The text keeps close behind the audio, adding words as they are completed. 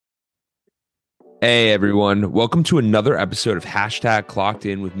Hey everyone, welcome to another episode of Hashtag Clocked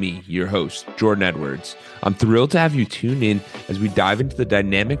In with me, your host, Jordan Edwards. I'm thrilled to have you tune in as we dive into the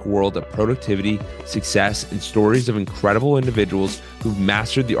dynamic world of productivity, success, and stories of incredible individuals who've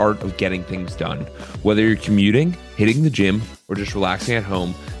mastered the art of getting things done. Whether you're commuting, hitting the gym, or just relaxing at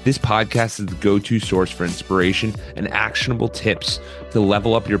home, this podcast is the go-to source for inspiration and actionable tips to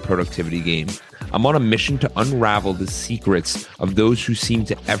level up your productivity game. I'm on a mission to unravel the secrets of those who seem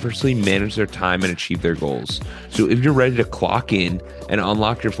to effortlessly manage their time and achieve their goals. So if you're ready to clock in and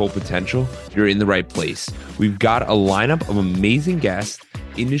unlock your full potential, you're in the right place. We've got a lineup of amazing guests,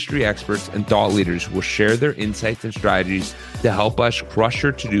 industry experts, and thought leaders who will share their insights and strategies to help us crush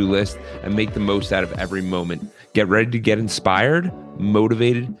your to-do list and make the most out of every moment. Get ready to get inspired,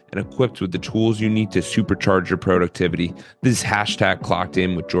 motivated, and equipped with the tools you need to supercharge your productivity. This is Hashtag Clocked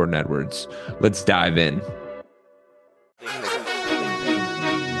In with Jordan Edwards. Let's dive in.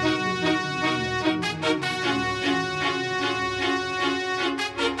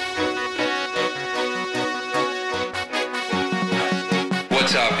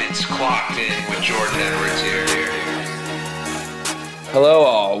 What's up? It's Clocked In with Jordan Edwards here. Hello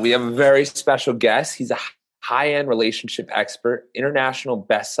all. We have a very special guest. He's a high-end relationship expert, international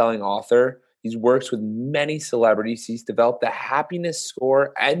best-selling author. He's worked with many celebrities. He's developed the happiness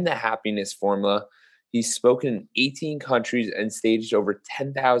score and the happiness formula. He's spoken in 18 countries and staged over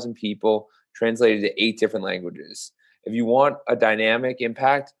 10,000 people, translated to 8 different languages. If you want a dynamic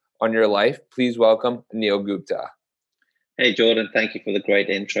impact on your life, please welcome Anil Gupta. Hey, Jordan, thank you for the great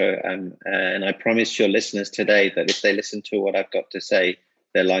intro. And I promise your listeners today that if they listen to what I've got to say,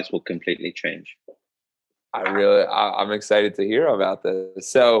 their lives will completely change. I'm excited to hear about this.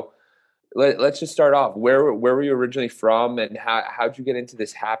 So let's just start off. Where were you originally from, and how'd you get into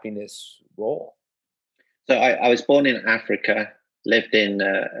this happiness role? So I was born in Africa, lived in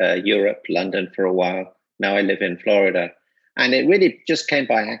Europe, London for a while. Now I live in Florida. And it really just came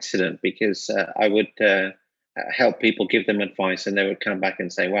by accident because I would help people, give them advice, and they would come back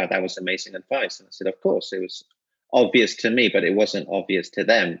and say, wow, that was amazing advice. And I said, of course, it was obvious to me, but it wasn't obvious to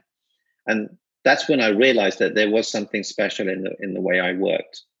them. And that's when I realized that there was something special in the way I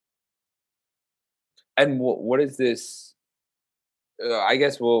worked. And what is this? I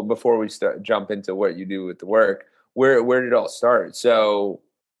guess before we jump into what you do with the work, where did it all start? So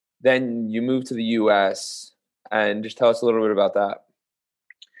then you moved to the U.S. and just tell us a little bit about that.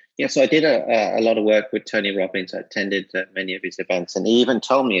 Yeah, so I did a lot of work with Tony Robbins. I attended many of his events, and he even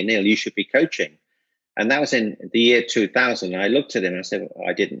told me, Anil, you should be coaching. And that was in the year 2000. I looked at him and I said,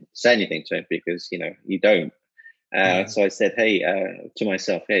 I didn't say anything to him because, you don't. So I said, hey, to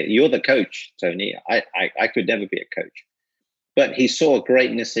myself, hey, you're the coach, Tony. I could never be a coach. But he saw a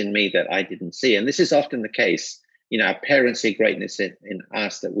greatness in me that I didn't see. And this is often the case. Our parents see greatness in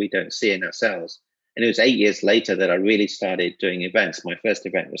us that we don't see in ourselves. And it was 8 years later that I really started doing events. My first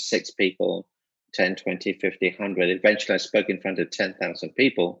event was 6 people, 10, 20, 50, 100. Eventually, I spoke in front of 10,000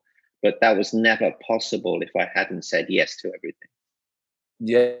 people. But that was never possible if I hadn't said yes to everything.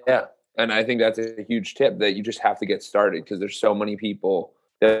 Yeah. And I think that's a huge tip, that you just have to get started, because there's so many people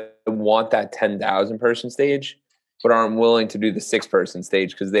that want that 10,000 person stage, but aren't willing to do the 6-person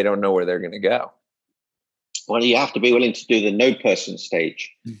stage because they don't know where they're going to go. Well, you have to be willing to do the no person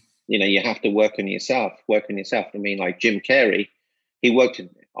stage. You have to work on yourself. I mean, like Jim Carrey, he worked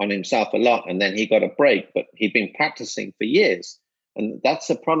on himself a lot and then he got a break, but he'd been practicing for years. And that's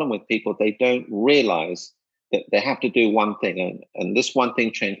the problem with people. They don't realize that they have to do one thing. And this one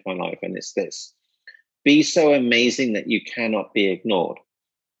thing changed my life. And it's this: be so amazing that you cannot be ignored.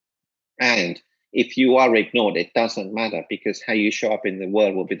 And if you are ignored, it doesn't matter, because how you show up in the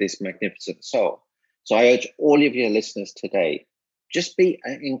world will be this magnificent soul. So I urge all of your listeners today, just be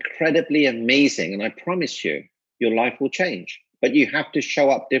incredibly amazing. And I promise you, your life will change. But you have to show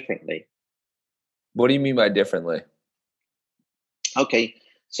up differently. What do you mean by differently? Okay,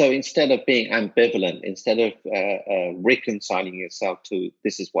 so instead of being ambivalent, instead of reconciling yourself to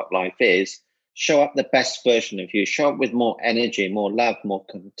this is what life is, show up the best version of you. Show up with more energy, more love, more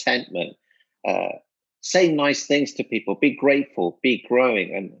contentment. Say nice things to people. Be grateful. Be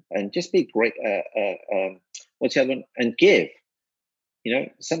growing, and just be great. What's the other one? And give.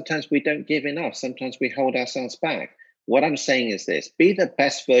 Sometimes we don't give enough. Sometimes we hold ourselves back. What I'm saying is this: be the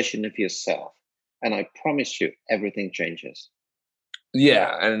best version of yourself, and I promise you, everything changes.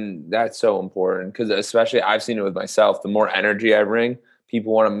 Yeah, and that's so important, because especially I've seen it with myself. The more energy I bring,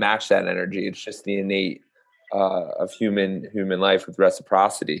 people want to match that energy. It's just the innate of human life with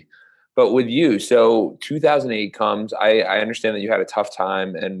reciprocity. But with you, so 2008 comes. I understand that you had a tough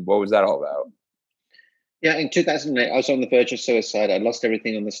time, and what was that all about? Yeah, in 2008, I was on the verge of suicide. I lost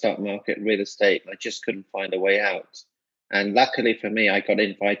everything on the stock market, real estate. I just couldn't find a way out. And luckily for me, I got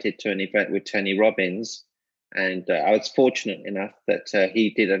invited to an event with Tony Robbins. And I was fortunate enough that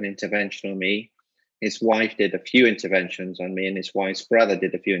he did an intervention on me. His wife did a few interventions on me, and his wife's brother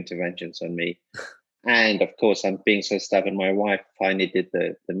did a few interventions on me. And of course, I'm being so stubborn, my wife finally did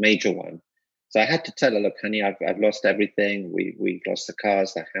the major one. So I had to tell her, look, honey, I've lost everything. We lost the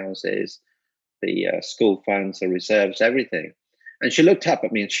cars, the houses, the school funds, the reserves, everything. And she looked up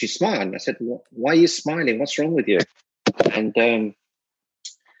at me and she smiled. And I said, why are you smiling? What's wrong with you? And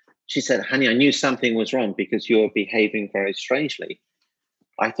she said, honey, I knew something was wrong because you were behaving very strangely.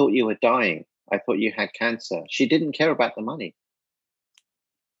 I thought you were dying. I thought you had cancer. She didn't care about the money.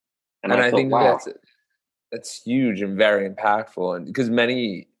 And I think wow, that's huge and very impactful. And because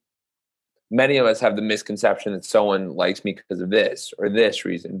many of us have the misconception that someone likes me because of this or this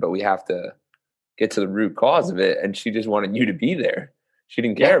reason, but we have to get to the root cause of it. And she just wanted you to be there. She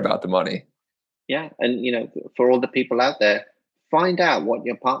didn't care about the money. Yeah. And, you know, for all the people out there, find out what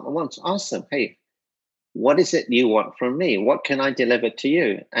your partner wants. Ask them, hey, what is it you want from me? What can I deliver to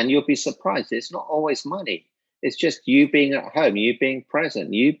you? And you'll be surprised. It's not always money. It's just you being at home, you being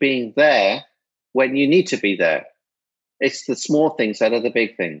present, you being there when you need to be there. It's the small things that are the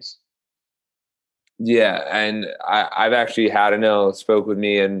big things. Yeah. And I've actually had spoke with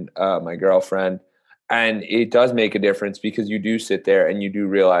me and my girlfriend, and it does make a difference because you do sit there and you do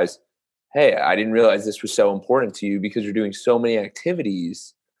realize, hey, I didn't realize this was so important to you because you're doing so many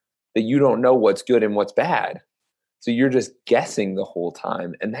activities that you don't know what's good and what's bad. So you're just guessing the whole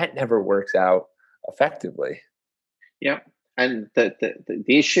time, and that never works out effectively. Yeah. And the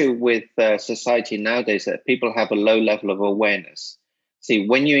issue with society nowadays is that people have a low level of awareness. See,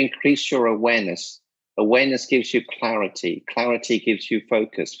 when you increase your awareness, awareness gives you clarity. Clarity gives you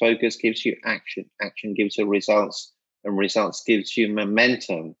focus. Focus gives you action. Action gives you results, and results gives you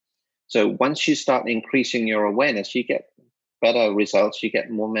momentum. So once you start increasing your awareness, you get better results. You get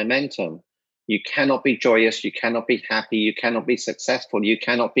more momentum. You cannot be joyous. You cannot be happy. You cannot be successful. You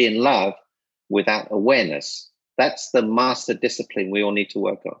cannot be in love without awareness. That's the master discipline we all need to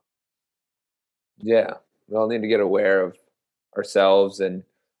work on. Yeah, we all need to get aware of ourselves and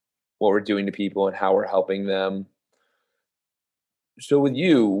what we're doing to people and how we're helping them. So with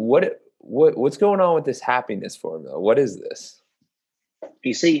you, what's going on with this happiness formula? What is this?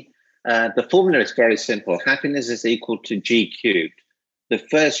 You see, the formula is very simple. Happiness is equal to G cubed. The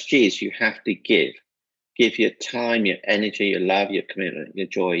first G is you have to give. Give your time, your energy, your love, your commitment, your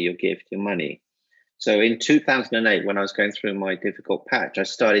joy, your gift, your money. So in 2008, when I was going through my difficult patch, I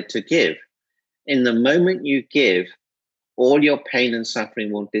started to give. In the moment you give, all your pain and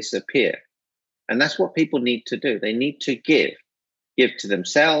suffering will disappear. And that's what people need to do. They need to give to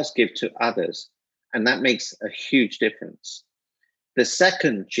themselves, give to others. And that makes a huge difference. The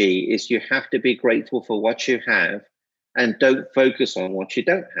second G is you have to be grateful for what you have and don't focus on what you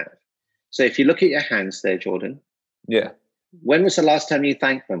don't have. So if you look at your hands there, Jordan. Yeah. When was the last time you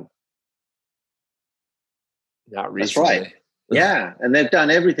thanked them? Not recently. That's right. Yeah. And they've done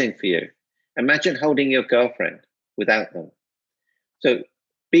everything for you. Imagine holding your girlfriend without them. So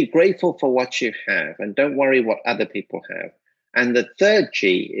be grateful for what you have and don't worry what other people have. And the third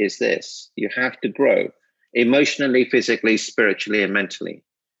G is this: you have to grow emotionally, physically, spiritually, and mentally.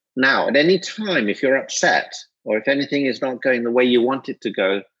 Now, at any time, if you're upset or if anything is not going the way you want it to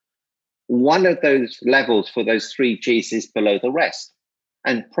go, one of those levels for those three Gs is below the rest,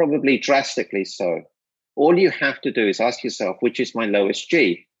 and probably drastically so. All you have to do is ask yourself, which is my lowest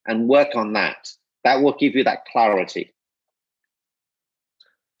G, and work on that. That will give you that clarity.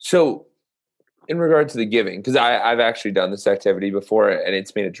 So in regard to the giving, because I've actually done this activity before and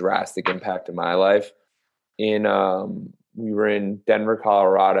it's made a drastic impact in my life. We were in Denver,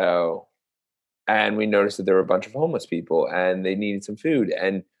 Colorado, and we noticed that there were a bunch of homeless people and they needed some food.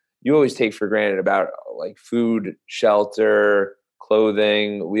 And you always take for granted about like food, shelter,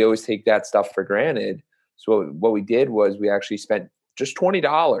 clothing. We always take that stuff for granted. So what we did was we actually spent just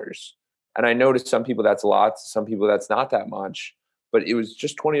 $20. And I noticed some people that's a lot, some people that's not that much. But it was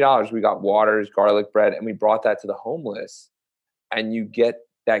just $20. We got waters, garlic bread, and we brought that to the homeless. And you get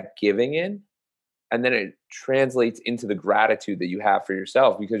that giving in, and then it translates into the gratitude that you have for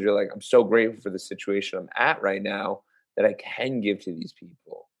yourself because you're like, I'm so grateful for the situation I'm at right now that I can give to these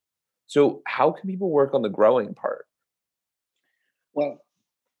people. So how can people work on the growing part? Well,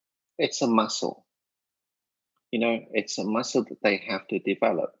 it's a muscle. It's a muscle that they have to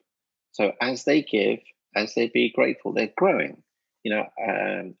develop. So as they give, as they be grateful, they're growing.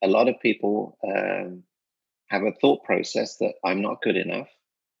 A lot of people have a thought process that I'm not good enough,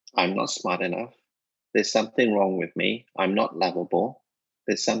 I'm not smart enough, there's something wrong with me. I'm not lovable.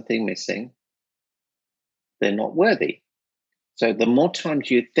 There's something missing. They're not worthy. So the more times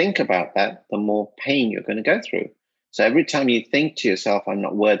you think about that, the more pain you're going to go through. So every time you think to yourself, I'm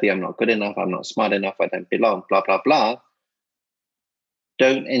not worthy, I'm not good enough, I'm not smart enough, I don't belong, blah, blah, blah,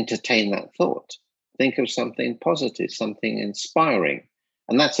 don't entertain that thought. Think of something positive, something inspiring.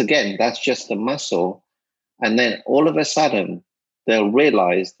 And that's just the muscle. And then all of a sudden, they'll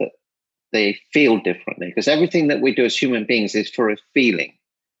realize that they feel differently, because everything that we do as human beings is for a feeling.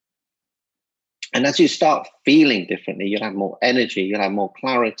 And as you start feeling differently, you'll have more energy, you'll have more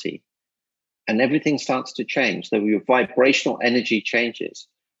clarity, and everything starts to change. So your vibrational energy changes.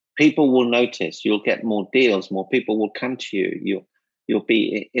 People will notice, you'll get more deals, more people will come to you. You'll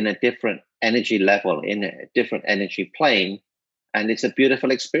be in a different energy level, in a different energy plane, and it's a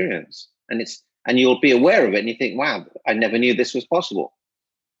beautiful experience. And you'll be aware of it, and you think, wow, I never knew this was possible.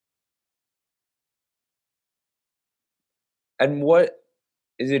 And what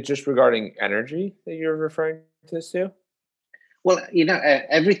is it, just regarding energy that you're referring to this to? Well,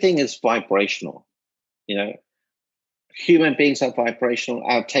 everything is vibrational. Human beings are vibrational.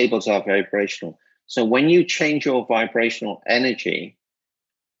 Our tables are vibrational. So when you change your vibrational energy,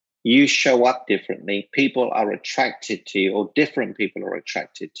 you show up differently. People are attracted to you, or different people are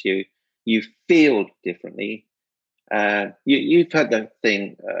attracted to you. You feel differently. You've heard the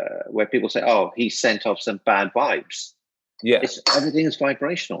thing where people say, oh, he sent off some bad vibes. Yeah. Everything is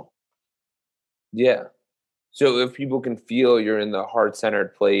vibrational. Yeah. So if people can feel you're in the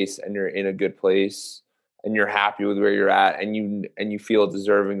heart-centered place and you're in a good place and you're happy with where you're at and you feel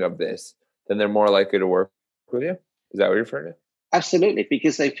deserving of this, then they're more likely to work with you. Is that what you're referring to? Absolutely,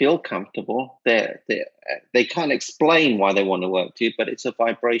 because they feel comfortable. They can't explain why they want to work with you, but it's a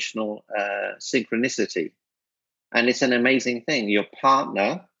vibrational synchronicity. And it's an amazing thing. Your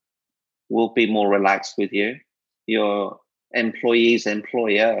partner will be more relaxed with you. Your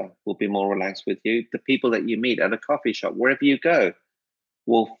employer will be more relaxed with you. The people that you meet at a coffee shop, wherever you go,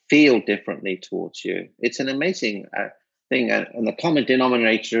 will feel differently towards you. It's an amazing thing. And the common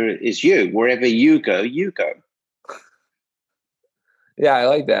denominator is you. Wherever you go, you go. Yeah, I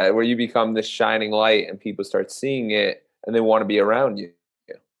like that, where you become this shining light and people start seeing it and they want to be around you.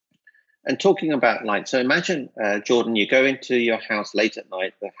 And talking about light, so imagine, Jordan, you go into your house late at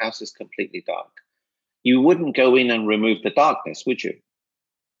night, the house is completely dark. You wouldn't go in and remove the darkness, would you?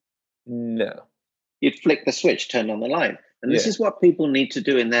 No. You'd flick the switch, turn on the light. And this is what people need to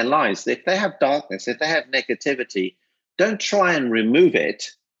do in their lives. If they have darkness, if they have negativity, don't try and remove it.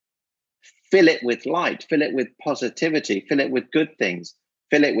 Fill it with light, fill it with positivity, fill it with good things,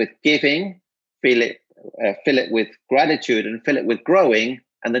 fill it with giving, fill it with gratitude, and fill it with growing,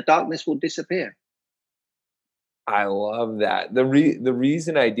 and the darkness will disappear. I love that. The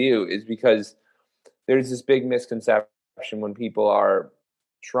reason I do is because there's this big misconception when people are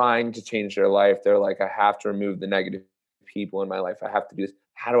trying to change their life. They're like, I have to remove the negative people in my life. I have to do this.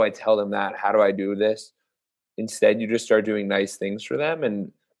 How do I tell them that? How do I do this? Instead, you just start doing nice things for them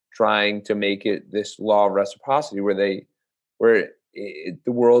and trying to make it this law of reciprocity where the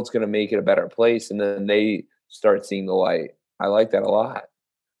world's going to make it a better place, and then they start seeing the light. I like that a lot.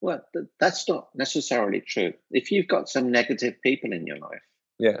 Well, that's not necessarily true. If you've got some negative people in your life,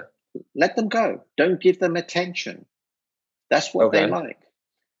 yeah, let them go. Don't give them attention. That's what they like.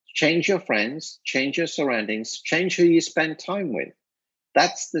 Change your friends, change your surroundings, change who you spend time with.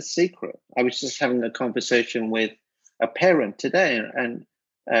 That's the secret. I was just having a conversation with a parent today, and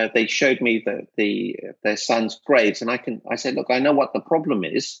they showed me their son's grades, and I said, look, I know what the problem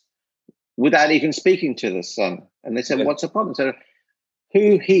is, without even speaking to the son. And they said, what's the problem? So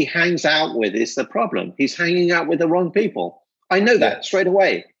who he hangs out with is the problem. He's hanging out with the wrong people. I know that straight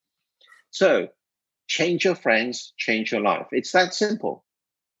away. So change your friends, change your life. It's that simple.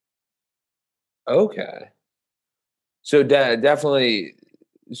 Okay. So definitely.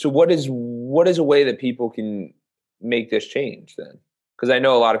 So what is a way that people can make this change then? Because I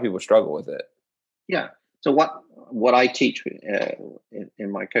know a lot of people struggle with it. Yeah. So what I teach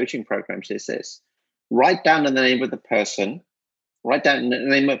in my coaching programs is this: write down the name of the person, write down the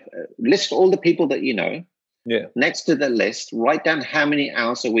name of, list all the people that you know. Yeah. Next to the list, write down how many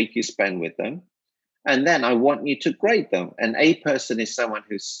hours a week you spend with them. And then I want you to grade them. An A person is someone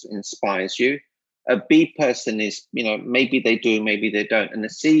who inspires you. A B person is, maybe they do, maybe they don't. And a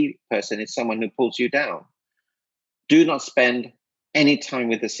C person is someone who pulls you down. Do not spend any time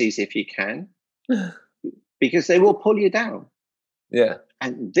with the C's if you can, because they will pull you down. Yeah.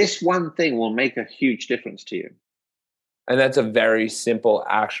 And this one thing will make a huge difference to you. And that's a very simple,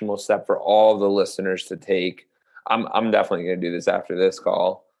 actionable step for all the listeners to take. I'm definitely going to do this after this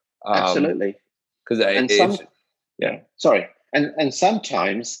call. Absolutely. Because sorry. And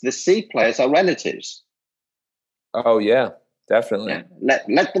sometimes the C players are relatives. Oh yeah, definitely. Yeah.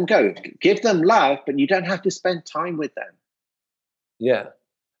 Let them go. Give them love, but you don't have to spend time with them. Yeah.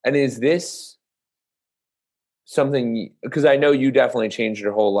 And is this something, because I know you definitely changed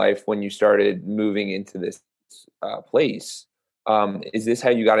your whole life when you started moving into this place. Is this how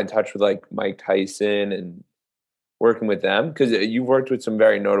you got in touch with like Mike Tyson and working with them? Because you've worked with some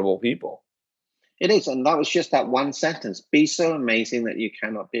very notable people. It is. And that was just that one sentence. Be so amazing that you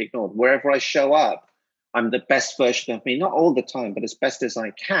cannot be ignored. Wherever I show up, I'm the best version of me, not all the time, but as best as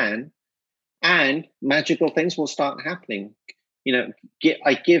I can. And magical things will start happening.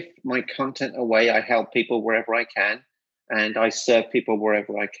 I give my content away. I help people wherever I can, and I serve people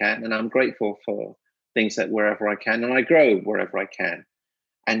wherever I can. And I'm grateful for things that wherever I can, and I grow wherever I can.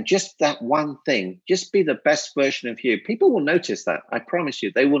 And just that one thing, just be the best version of you. People will notice that. I promise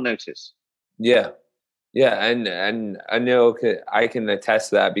you, they will notice. Yeah. Yeah. And I know I can attest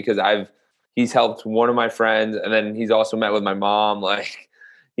to that because he's helped one of my friends, and then he's also met with my mom. Like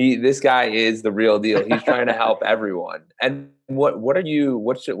this guy is the real deal. He's trying to help everyone. And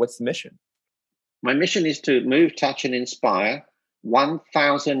what's the mission? My mission is to move, touch, and inspire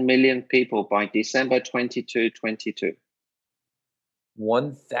 1,000 million people by December 2022.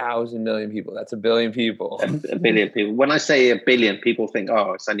 1,000 million people. That's a billion people. A billion people. When I say a billion, people think,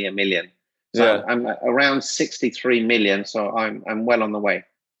 oh, it's only a million. So yeah. I'm around 63 million. So I'm well on the way.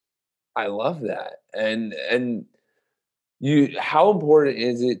 I love that. And how important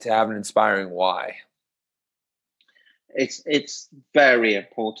is it to have an inspiring why? It's very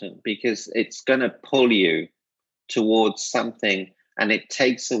important because it's going to pull you towards something, and it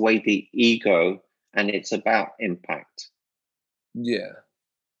takes away the ego, and it's about impact. Yeah.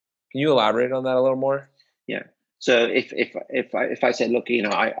 Can you elaborate on that a little more? Yeah. So if I say, look,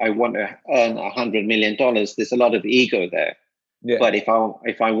 I want to earn $100 million, there's a lot of ego there. Yeah. But if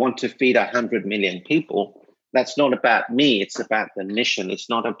I want to feed 100 million people, that's not about me. It's about the mission. It's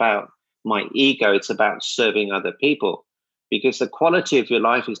not about my ego. It's about serving other people, because the quality of your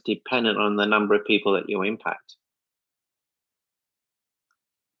life is dependent on the number of people that you impact.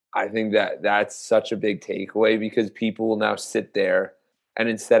 I think that's such a big takeaway, because people will now sit there, and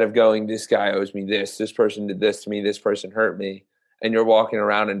instead of going, this guy owes me this person did this to me, this person hurt me, and you're walking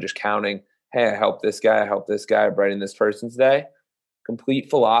around and just counting, hey, I helped this guy, brightening this person's day. Complete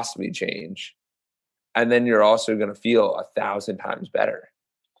philosophy change. And then you're also going to feel 1,000 times better.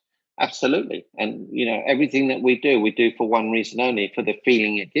 Absolutely. And, everything that we do for one reason only, for the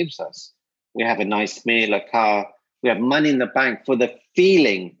feeling it gives us. We have a nice meal, a car, we have money in the bank for the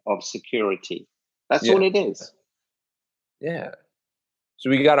feeling of security. That's all it is. Yeah. So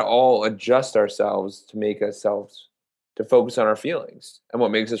we got to all adjust ourselves to focus on our feelings and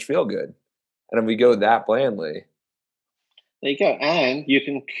what makes us feel good. And if we go that blandly. There you go. And you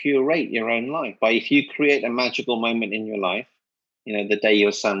can curate your own life if you create a magical moment in your life, the day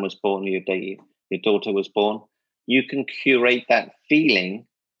your son was born, or your day your daughter was born, you can curate that feeling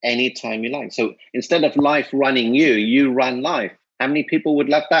anytime you like. So instead of life running you run life. How many people would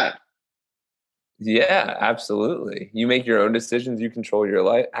love that? Yeah, absolutely. You make your own decisions. You control your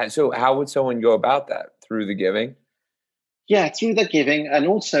life. So how would someone go about that? Through the giving? Yeah, through the giving. And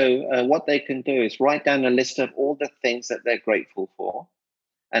also what they can do is write down a list of all the things that they're grateful for.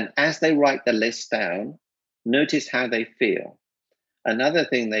 And as they write the list down, notice how they feel. Another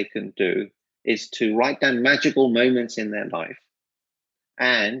thing they can do is to write down magical moments in their life.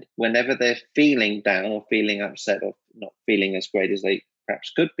 And whenever they're feeling down or feeling upset or not feeling as great as they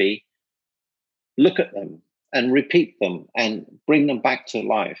perhaps could be, look at them and repeat them and bring them back to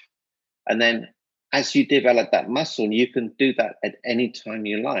life. And then as you develop that muscle, you can do that at any time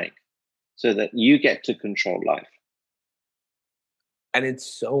you like, so that you get to control life. And it's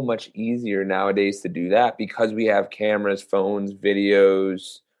so much easier nowadays to do that because we have cameras, phones,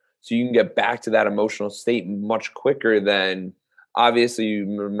 videos. So you can get back to that emotional state much quicker than, obviously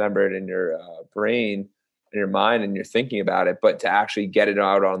you remember it in your brain, in your mind, and you're thinking about it. But to actually get it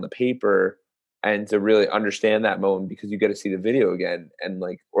out on the paper and to really understand that moment, because you get to see the video again and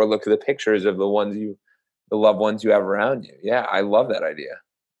or look at the pictures of the loved ones you have around you. Yeah, I love that idea.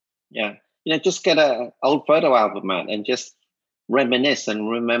 Yeah. Just get an old photo album out and just reminisce and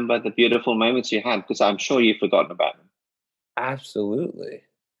remember the beautiful moments you had, because I'm sure you've forgotten about them. Absolutely.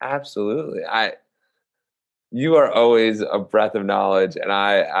 You are always a breath of knowledge, and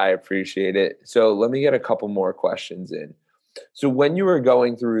I appreciate it. So let me get a couple more questions in. So when you were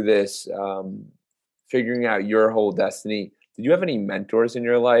going through this, figuring out your whole destiny, did you have any mentors in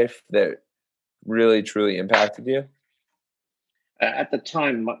your life that really, truly impacted you? At the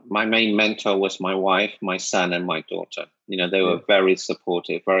time, my main mentor was my wife, my son, and my daughter. They Yeah. were very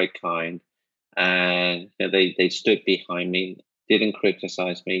supportive, very kind, and they stood behind me, didn't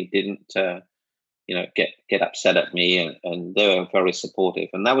criticize me, didn't get upset at me, and they were very supportive.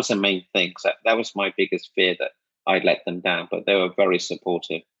 And that was the main thing. That was my biggest fear, that I'd let them down, but they were very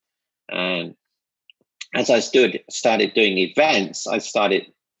supportive. And as I started doing events, I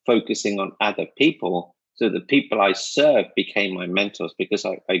started focusing on other people. So the people I served became my mentors, because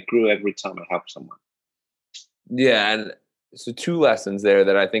I grew every time I helped someone. Yeah. And so two lessons there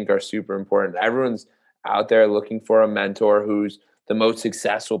that I think are super important. Everyone's out there looking for a mentor who's the most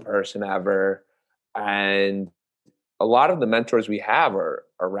successful person ever. And a lot of the mentors we have are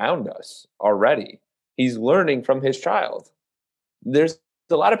around us already. He's learning from his child. There's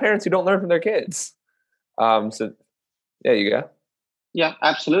a lot of parents who don't learn from their kids. So yeah, you go. Yeah,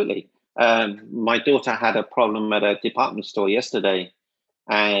 absolutely. My daughter had a problem at a department store yesterday,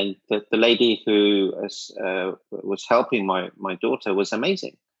 and the lady who was helping my daughter was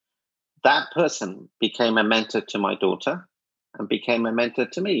amazing. That person became a mentor to my daughter and became a mentor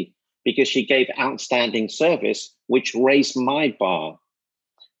to me, because she gave outstanding service, which raised my bar.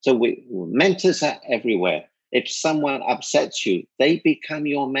 So mentors are everywhere. If someone upsets you, they become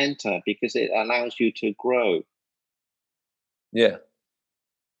your mentor, because it allows you to grow. Yeah.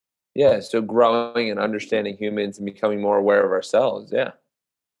 Yeah. So growing and understanding humans and becoming more aware of ourselves. Yeah.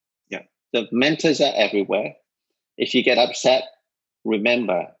 Yeah. The mentors are everywhere. If you get upset,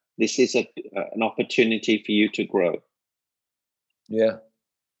 remember, this is an opportunity for you to grow. Yeah.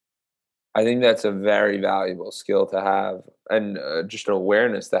 I think that's a very valuable skill to have, and just an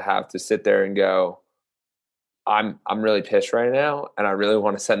awareness to have, to sit there and go, I'm really pissed right now, and I really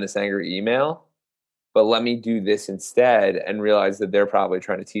want to send this angry email, but let me do this instead, and realize that they're probably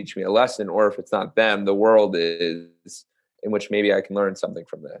trying to teach me a lesson, or if it's not them, the world is, in which maybe I can learn something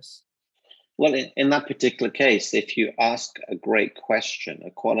from this. Well, in that particular case, if you ask a great question,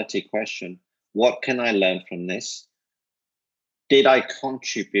 a quality question, what can I learn from this? Did I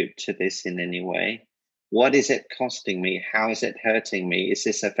contribute to this in any way? What is it costing me? How is it hurting me? Is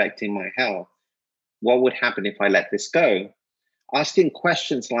this affecting my health? What would happen if I let this go? Asking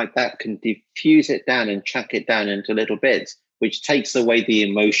questions like that can diffuse it down and chuck it down into little bits, which takes away the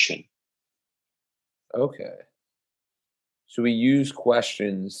emotion. Okay. So we use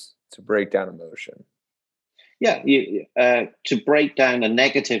questions to break down emotion. Yeah, to break down a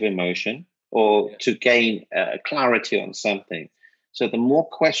negative emotion, or to gain clarity on something. So the more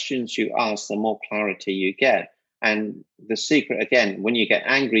questions you ask, the more clarity you get. And the secret, again, when you get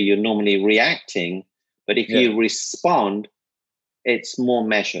angry, you're normally reacting. But if Yeah. you respond, it's more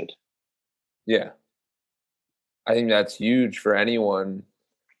measured. Yeah. I think that's huge for anyone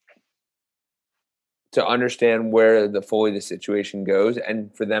to understand where the situation goes,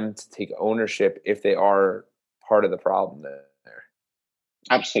 and for them to take ownership if they are part of the problem there.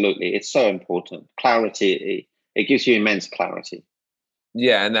 Absolutely. It's so important. Clarity, it gives you immense clarity.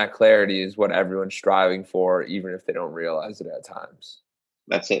 Yeah, and that clarity is what everyone's striving for, even if they don't realize it at times.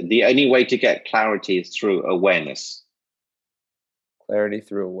 That's it. The only way to get clarity is through awareness. Clarity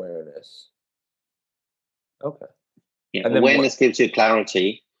through awareness. Okay. Yeah, And then awareness gives you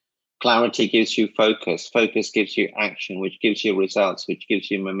clarity. Clarity gives you focus. Focus gives you action, which gives you results, which gives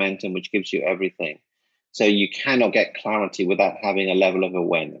you momentum, which gives you everything. So you cannot get clarity without having a level of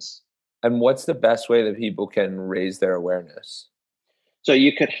awareness. what's the best way that people can raise their awareness? So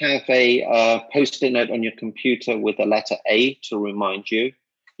you could have a post-it note on your computer with the letter A to remind you.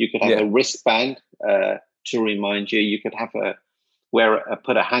 You could have a wristband to remind you. You could have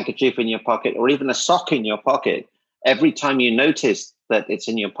put a handkerchief in your pocket, or even a sock in your pocket. Every time you notice that it's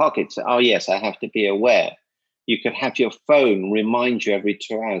in your pocket, so, oh yes, I have to be aware. You could have your phone remind you every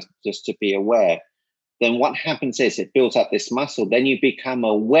 2 hours just to be aware. Then what happens is it builds up this muscle. Then you become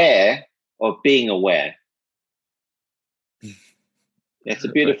aware of being aware. It's a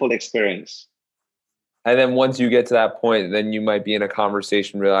beautiful experience. And then once you get to that point, then you might be in a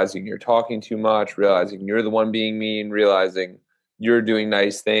conversation realizing you're talking too much, realizing you're the one being mean, realizing you're doing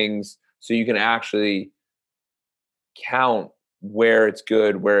nice things. So you can actually count where it's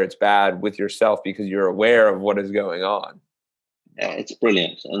good, where it's bad with yourself, because you're aware of what is going on. Yeah, it's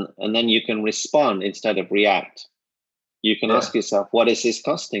brilliant. And then you can respond instead of react. You can ask yourself, what is this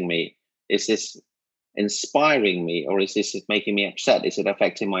costing me? Is this inspiring me, or is this making me upset? Is it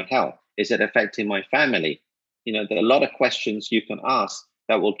affecting my health? Is it affecting my family? There are a lot of questions you can ask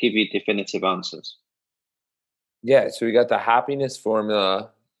that will give you definitive answers. Yeah. So we got the happiness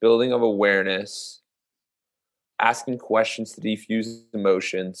formula, building of awareness, asking questions to defuse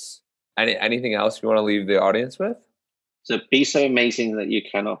emotions. Anything else you want to leave the audience with? So be so amazing that you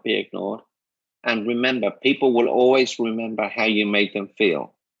cannot be ignored. And remember, people will always remember how you made them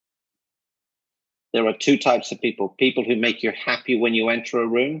feel. There are two types of people who make you happy when you enter a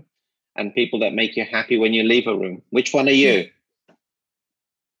room and people that make you happy when you leave a room. Which one are you?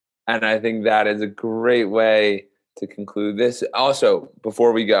 And I think that is a great way to conclude this. Also,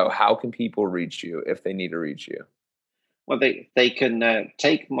 before we go, how can people reach you if they need to reach you? Well, they can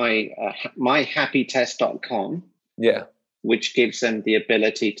take my myhappytest.com. Yeah. Which gives them the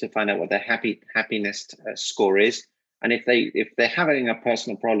ability to find out what their happiness score is. And if they're having a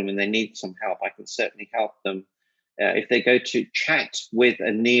personal problem and they need some help, I can certainly help them. If they go to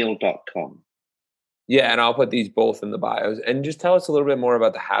chatwithanil.com. Yeah, and I'll put these both in the bios. And just tell us a little bit more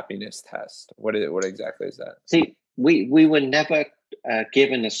about the happiness test. What exactly is that? See, we were never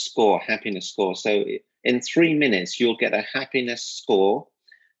given a happiness score. So in 3 minutes, you'll get a happiness score.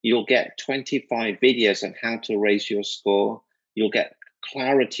 You'll get 25 videos on how to raise your score. You'll get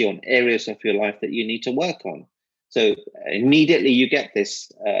clarity on areas of your life that you need to work on. So immediately you get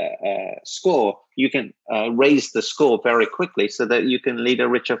this score, you can raise the score very quickly so that you can lead a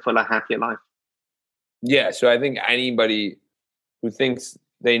richer, fuller, happier life. Yeah, so I think anybody who thinks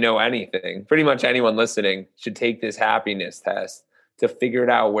they know anything, pretty much anyone listening, should take this happiness test to figure it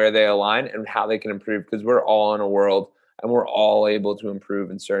out where they align and how they can improve, because we're all in a world and we're all able to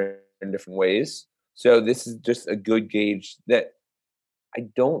improve in certain different ways. So this is just a good gauge that I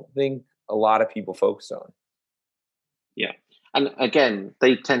don't think a lot of people focus on. Yeah. And again,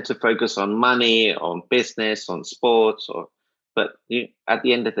 they tend to focus on money, on business, on sports, but at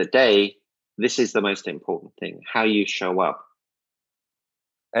the end of the day, this is the most important thing, how you show up.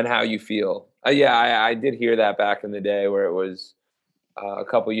 And how you feel. I did hear that back in the day where it was a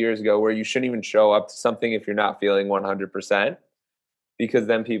couple years ago where you shouldn't even show up to something if you're not feeling 100%, because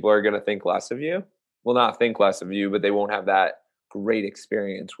then people are going to think less of you. Well, not think less of you, but they won't have that great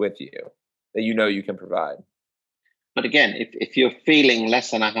experience with you that you know you can provide. But again, if you're feeling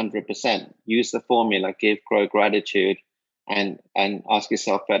less than 100%, use the formula, give, grow, gratitude, and ask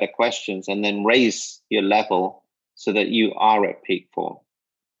yourself better questions, and then raise your level so that you are at peak form.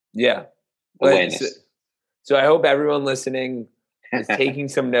 Yeah. Awareness. So I hope everyone listening is taking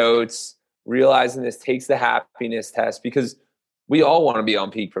some notes, realizing this, takes the happiness test, because we all want to be on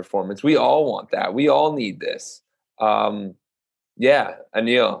peak performance. We all want that. We all need this. Anil,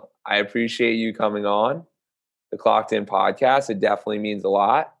 I appreciate you coming on the Clocked In podcast. It definitely means a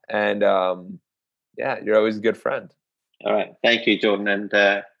lot. And you're always a good friend. All right. Thank you, Jordan. And,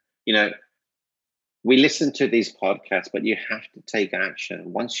 we listen to these podcasts, but you have to take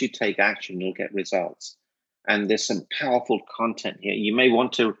action. Once you take action, you'll get results. And there's some powerful content here. You may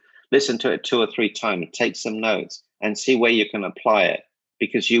want to listen to it 2 or 3 times, take some notes and see where you can apply it,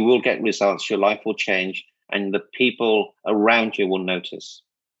 because you will get results. Your life will change and the people around you will notice.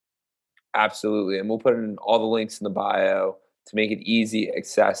 Absolutely. And we'll put in all the links in the bio to make it easy,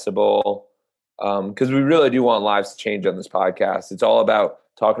 accessible, because we really do want lives to change on this podcast. It's all about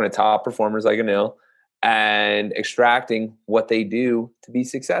talking to top performers like Anil and extracting what they do to be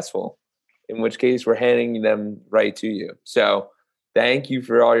successful, in which case we're handing them right to you. So thank you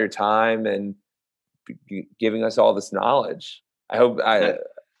for all your time and giving us all this knowledge. I hope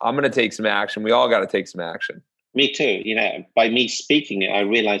I'm going to take some action. We all got to take some action. Me too. By me speaking it, I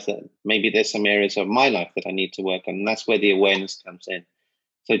realize that maybe there's some areas of my life that I need to work on. And that's where the awareness comes in.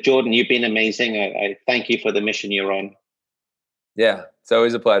 So Jordan, you've been amazing. I thank you for the mission you're on. Yeah, it's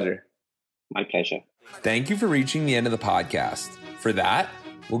always a pleasure. My pleasure. Thank you for reaching the end of the podcast. For that,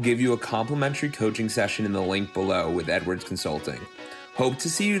 we'll give you a complimentary coaching session in the link below with Edwards Consulting. Hope to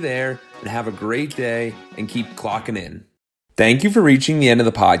see you there and have a great day and keep clocking in. Thank you for reaching the end of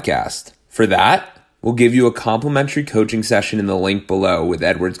the podcast. For that, we'll give you a complimentary coaching session in the link below with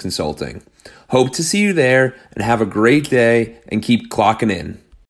Edwards Consulting. Hope to see you there and have a great day and keep clocking in.